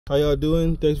How y'all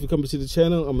doing? Thanks for coming to the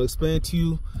channel. I'm gonna explain to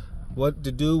you what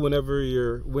to do whenever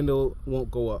your window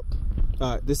won't go up.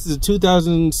 All right, this is a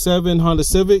 2007 Honda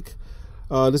Civic.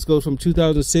 This goes from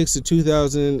 2006 to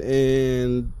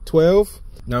 2012.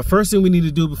 Now, first thing we need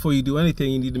to do before you do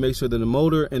anything, you need to make sure that the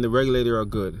motor and the regulator are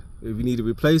good. If you need to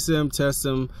replace them, test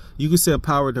them, you can send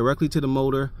power directly to the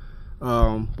motor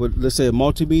with, let's say, a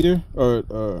multimeter,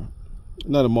 or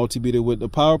not a multimeter, with a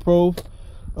power probe.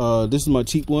 This is my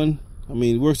cheap one. I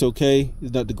mean, it works okay.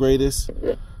 It's not the greatest.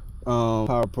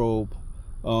 Power probe,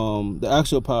 the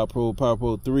actual power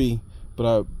probe 3, but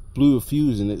I blew a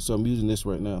fuse in it, so I'm using this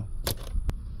right now.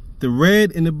 The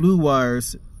red and the blue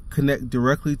wires connect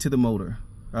directly to the motor.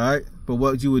 All right, but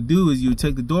what you would do is you would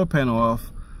take the door panel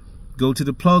off, go to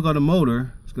the plug on the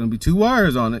motor. It's going to be 2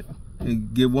 wires on it,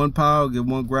 and give one power, give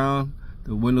one ground.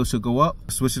 The window should go up.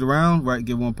 Switch it around, right?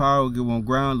 Give one power, give one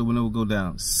ground. The window will go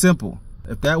down. Simple.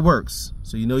 If that works,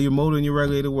 so you know your motor and your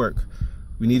regulator work,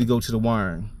 we need to go to the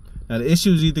wiring. Now the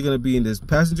issue is either going to be in this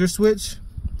passenger switch,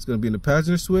 it's going to be in the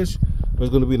passenger switch, or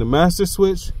it's going to be in the master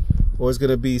switch, or it's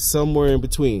going to be somewhere in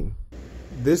between.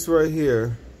 This right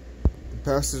here, the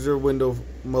passenger window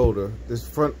motor, this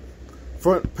front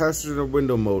passenger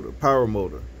window motor, power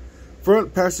motor,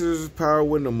 front passenger power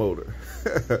window motor.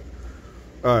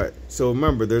 All right, so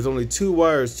remember, there's only 2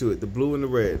 wires to it, the blue and the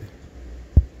red.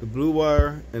 The blue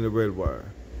wire and the red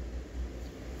wire.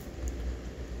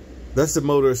 That's the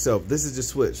motor itself. This is the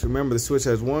switch. Remember, the switch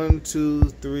has 1, 2,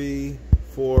 3,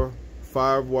 4,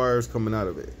 5 wires coming out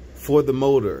of it. For the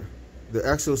motor, the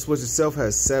actual switch itself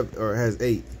has 7 or has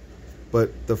 8,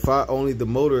 but only the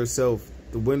motor itself,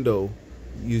 the window,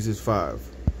 uses 5.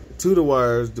 2 of the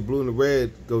wires, the blue and the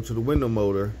red, go to the window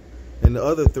motor, and the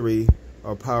other 3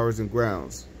 are powers and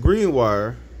grounds. Green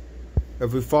wire,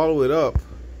 if we follow it up,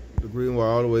 the green wire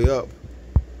all the way up,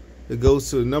 it goes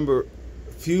to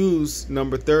fuse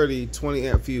number 30, 20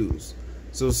 amp fuse.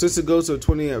 So since it goes to a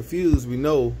 20 amp fuse, we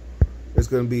know it's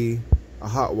going to be a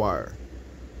hot wire.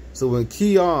 So when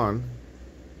key on,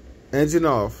 engine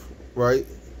off, right,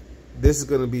 this is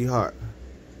going to be hot.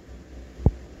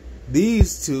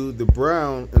 These 2, the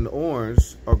brown and the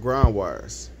orange, are ground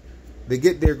wires. They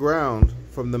get their ground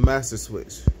from the master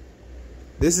switch.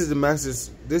 This is the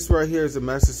master. This right here is the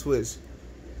master switch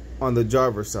on the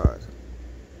driver's side.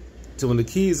 So when the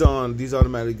key's on, these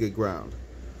automatically get ground.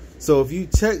 So if you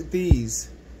check these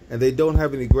and they don't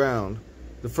have any ground,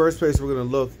 the first place we're going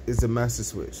to look is the master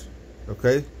switch.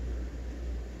 Okay?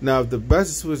 Now if the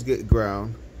master switch get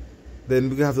ground, then we're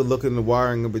going to have to look in the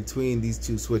wiring in between these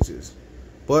 2 switches.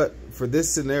 But for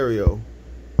this scenario,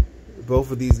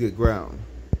 both of these get ground.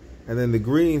 And then the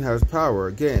green has power.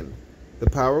 Again, the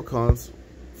power comes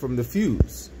from the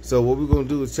fuse. So what we're going to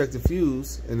do is check the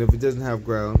fuse, and if it doesn't have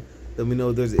ground, then we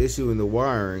know there's an issue in the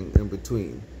wiring in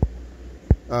between.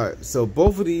 Alright, so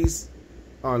both of these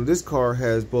on this car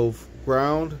has both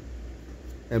ground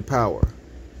and power.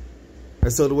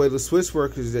 And so the way the switch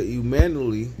works is that you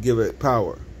manually give it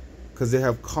power, because they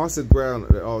have constant ground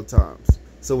at all times.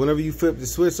 So whenever you flip the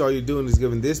switch, all you're doing is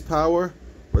giving this power,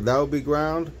 or that will be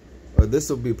ground, or this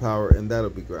will be power and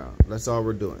that'll be ground. That's all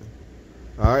we're doing.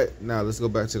 Alright, now let's go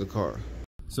back to the car.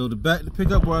 So to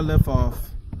pick up where I left off,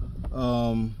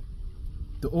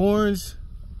 the orange,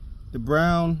 the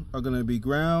brown are going to be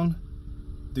ground,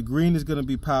 the green is going to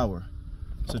be power.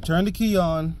 So turn the key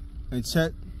on and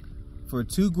check for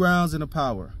 2 grounds and a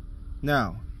power.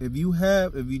 Now, if you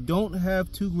don't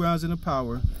have 2 grounds and a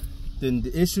power, then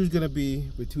the issue is going to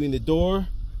be between the door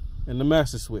and the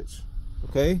master switch.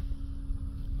 Okay?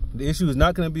 The issue is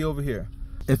not going to be over here.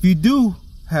 If you do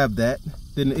have that,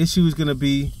 then the issue is going to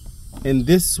be in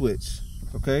this switch.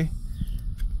 Okay?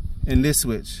 In this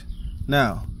switch.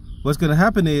 Now, what's going to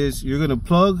happen is you're going to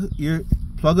plug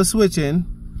a switch in,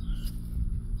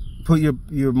 put your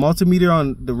multimeter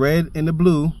on the red and the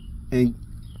blue, and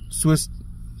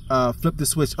flip the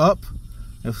switch up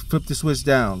and flip the switch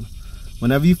down.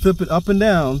 Whenever you flip it up and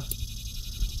down,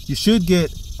 you should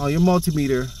get on your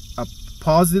multimeter a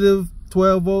positive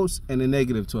 12 volts and a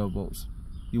negative 12 volts.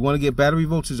 You want to get battery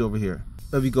voltage over here.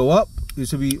 If you go up, it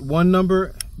should be one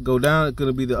number. Go down, it's going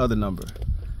to be the other number.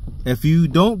 If you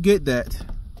don't get that,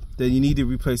 then you need to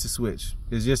replace the switch.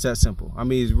 It's just that simple. I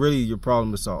mean, it's really your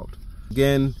problem to solve.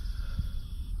 Again,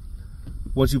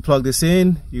 once you plug this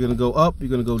in, you're going to go up, you're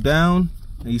going to go down,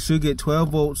 and you should get 12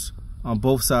 volts on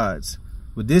both sides.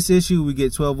 With this issue, we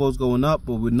get 12 volts going up,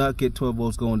 but we would not get 12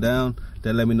 volts going down.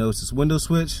 That let me know it's this window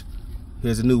switch.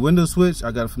 Here's a new window switch.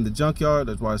 I got it from the junkyard.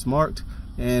 That's why it's marked.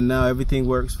 And now everything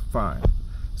works fine.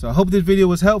 So I hope this video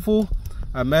was helpful.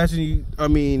 I imagine you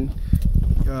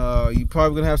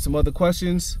probably gonna have some other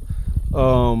questions.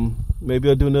 Maybe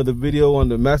I'll do another video on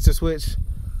the master switch.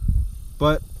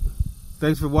 But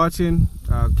thanks for watching.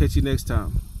 I'll catch you next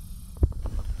time.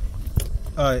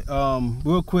 All right,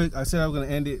 real quick, I said I was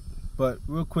gonna end it, but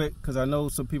real quick, because I know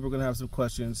some people are gonna have some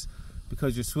questions,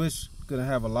 because your switch is gonna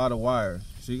have a lot of wires.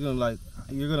 So you're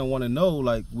gonna want to know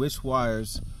like which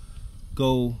wires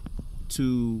go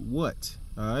to what.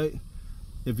 All right.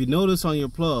 If you notice on your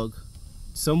plug,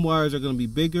 some wires are gonna be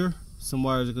bigger, some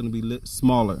wires are gonna be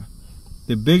smaller.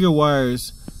 The bigger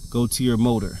wires go to your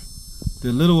motor.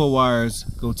 The littler wires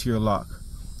go to your lock.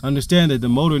 Understand that the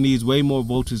motor needs way more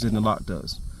voltage than the lock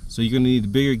does. So you're gonna need the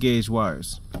bigger gauge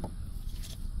wires.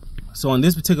 So on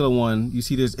this particular one, you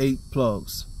see there's 8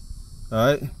 plugs. All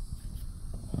right,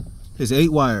 there's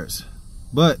 8 wires,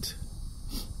 but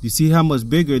you see how much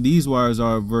bigger these wires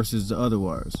are versus the other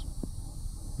wires.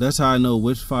 That's how I know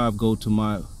which 5 go to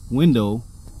my window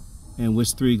and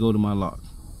which 3 go to my lock.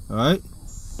 All right.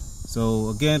 So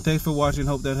again, thanks for watching.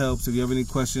 Hope that helps. If you have any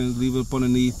questions, leave it up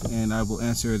underneath and I will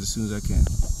answer it as soon as I can.